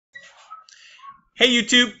Hey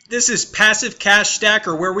YouTube, this is Passive Cash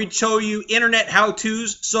Stacker, where we show you internet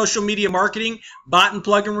how-tos, social media marketing, bot and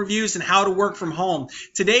plugin reviews, and how to work from home.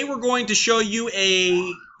 Today we're going to show you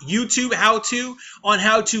a YouTube how-to on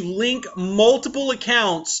how to link multiple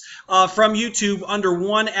accounts from YouTube under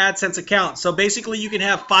one AdSense account. So basically you can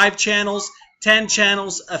have 5 channels, 10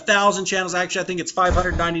 channels, 1,000 channels. Actually, I think it's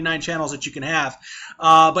 599 channels that you can have.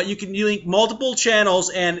 But you can link multiple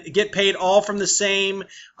channels and get paid all from the same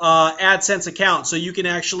AdSense account. So you can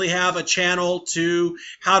actually have a channel to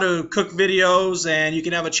how to cook videos, and you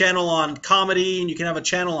can have a channel on comedy, and you can have a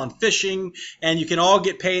channel on fishing, and you can all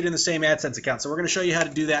get paid in the same AdSense account. So we're going to show you how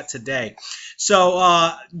to do that today.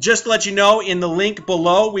 So just to let you know, in the link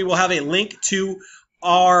below, we will have a link to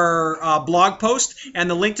our blog post, and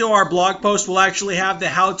the link to our blog post will actually have the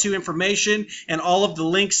how-to information and all of the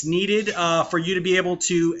links needed for you to be able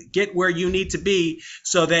to get where you need to be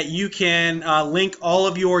so that you can link all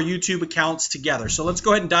of your YouTube accounts together. So let's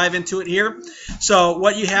go ahead and dive into it here. So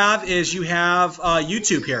what you have is you have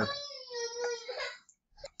YouTube here.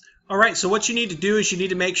 Alright, so what you need to do is you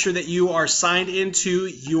need to make sure that you are signed into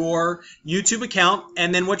your YouTube account,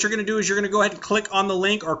 and then what you're going to do is you're going to go ahead and click on the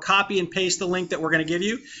link or copy and paste the link that we're going to give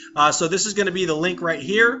you. So this is going to be the link right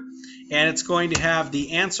here, and it's going to have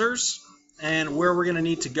the answers and where we're going to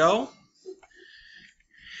need to go.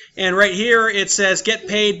 And right here it says get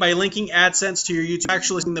paid by linking AdSense to your YouTube.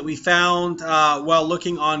 Actually, something that we found while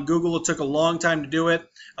looking on Google. It took a long time to do it.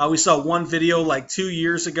 We saw one video like 2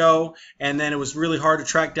 years ago, and then it was really hard to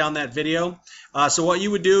track down that video. So what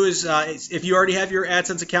you would do is if you already have your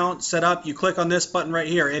AdSense account set up, you click on this button right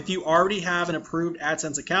here. If you already have an approved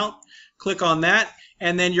AdSense account, click on that,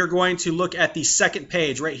 and then you're going to look at the second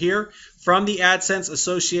page right here. From the AdSense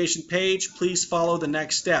Association page, please follow the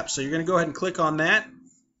next step. So you're going to go ahead and click on that.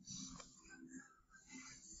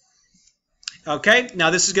 Okay,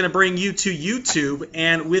 now this is going to bring you to YouTube,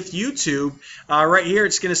 and with YouTube, right here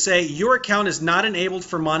it's going to say your account is not enabled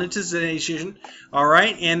for monetization. All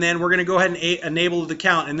right, and then we're going to go ahead and enable the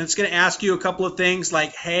account, and it's going to ask you a couple of things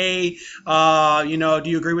like, hey, you know,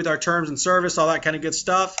 do you agree with our terms and service, all that kind of good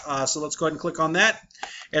stuff. So let's go ahead and click on that.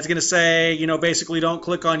 It's going to say, you know, basically don't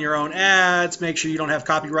click on your own ads, make sure you don't have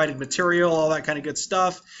copyrighted material, all that kind of good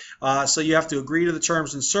stuff. So you have to agree to the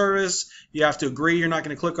terms and service. You have to agree you're not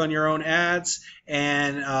going to click on your own ads,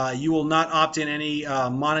 and you will not opt in any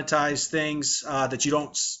monetized things that you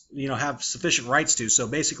don't, you know, have sufficient rights to. So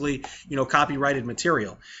basically, you know, copyrighted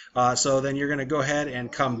material. So then you're going to go ahead and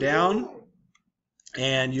come down,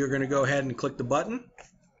 and you're going to go ahead and click the button.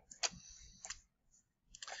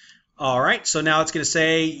 All right, so now it's going to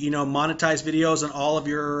say, you know, monetize videos on all of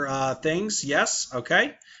your things. Yes,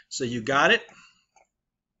 okay, so you got it.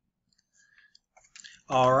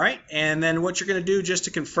 All right, and then what you're going to do just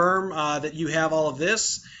to confirm that you have all of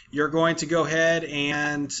this, you're going to go ahead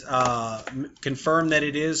and confirm that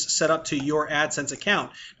it is set up to your AdSense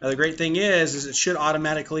account. Now the great thing is it should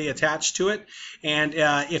automatically attach to it, and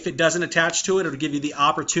if it doesn't attach to it, it'll give you the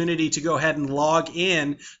opportunity to go ahead and log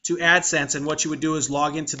in to AdSense, and what you would do is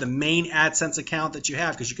log into the main AdSense account that you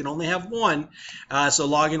have, because you can only have one. So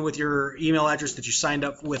log in with your email address that you signed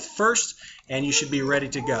up with first, and you should be ready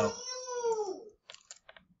to go.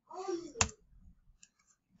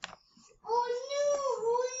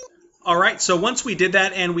 All right, so once we did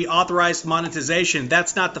that and we authorized monetization,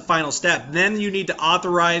 that's not the final step. Then you need to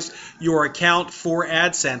authorize your account for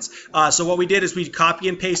AdSense. So what we did is we copy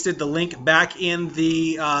and pasted the link back in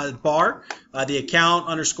the bar, the account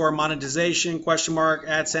 _ monetization, _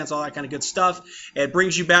 AdSense, all that kind of good stuff. It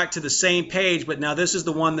brings you back to the same page, but now this is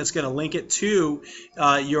the one that's going to link it to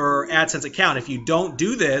your AdSense account. If you don't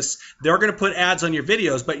do this, they're going to put ads on your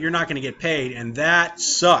videos, but you're not going to get paid, and that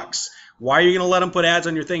sucks. Why are you going to let them put ads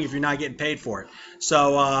on your thing if you're not getting paid for it?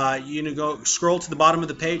 So you're going to go scroll to the bottom of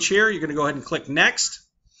the page here. You're going to go ahead and click Next.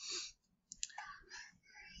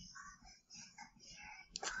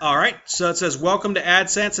 All right, so it says Welcome to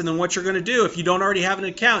AdSense, and then what you're going to do, if you don't already have an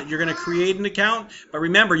account, you're going to create an account. But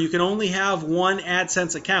remember, you can only have one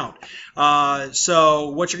AdSense account. So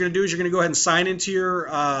what you're going to do is you're going to go ahead and sign into your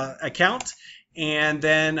account, and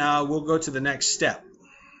then we'll go to the next step.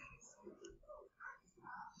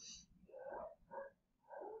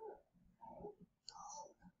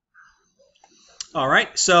 All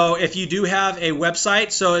right, so if you do have a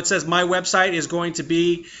website, so it says my website is going to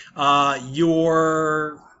be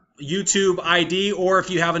your YouTube ID, or if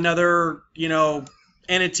you have another, you know,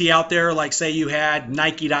 entity out there, like say you had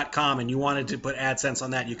Nike.com and you wanted to put AdSense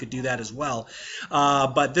on that, you could do that as well.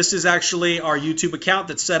 But this is actually our YouTube account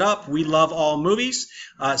that's set up. We love all movies.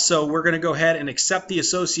 So we're going to go ahead and accept the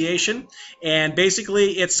association. And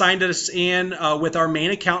basically it signed us in with our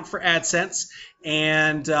main account for AdSense.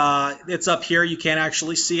 And it's up here. You can't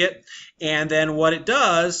actually see it. And then what it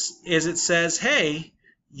does is it says, hey,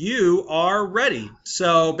 you are ready.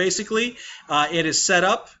 So basically it is set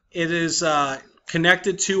up. It is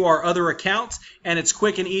connected to our other account, and it's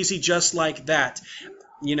quick and easy just like that.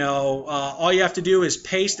 You know, all you have to do is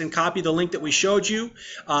paste and copy the link that we showed you,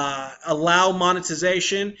 allow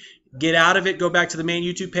monetization, get out of it, go back to the main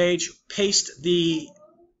YouTube page, paste the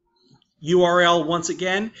URL once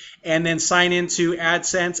again, and then sign into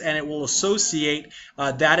AdSense, and it will associate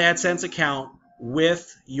that AdSense account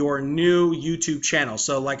with your new YouTube channel.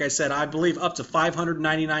 So like I said, I believe up to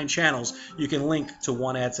 599 channels you can link to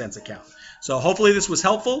one AdSense account. So hopefully this was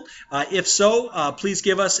helpful. If so, please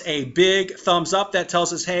give us a big thumbs up. That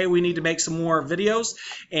tells us, hey, we need to make some more videos.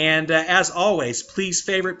 And as always, please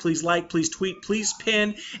favorite, please like, please tweet, please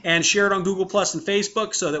pin, and share it on Google Plus and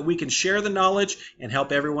Facebook so that we can share the knowledge and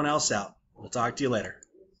help everyone else out. We'll talk to you later.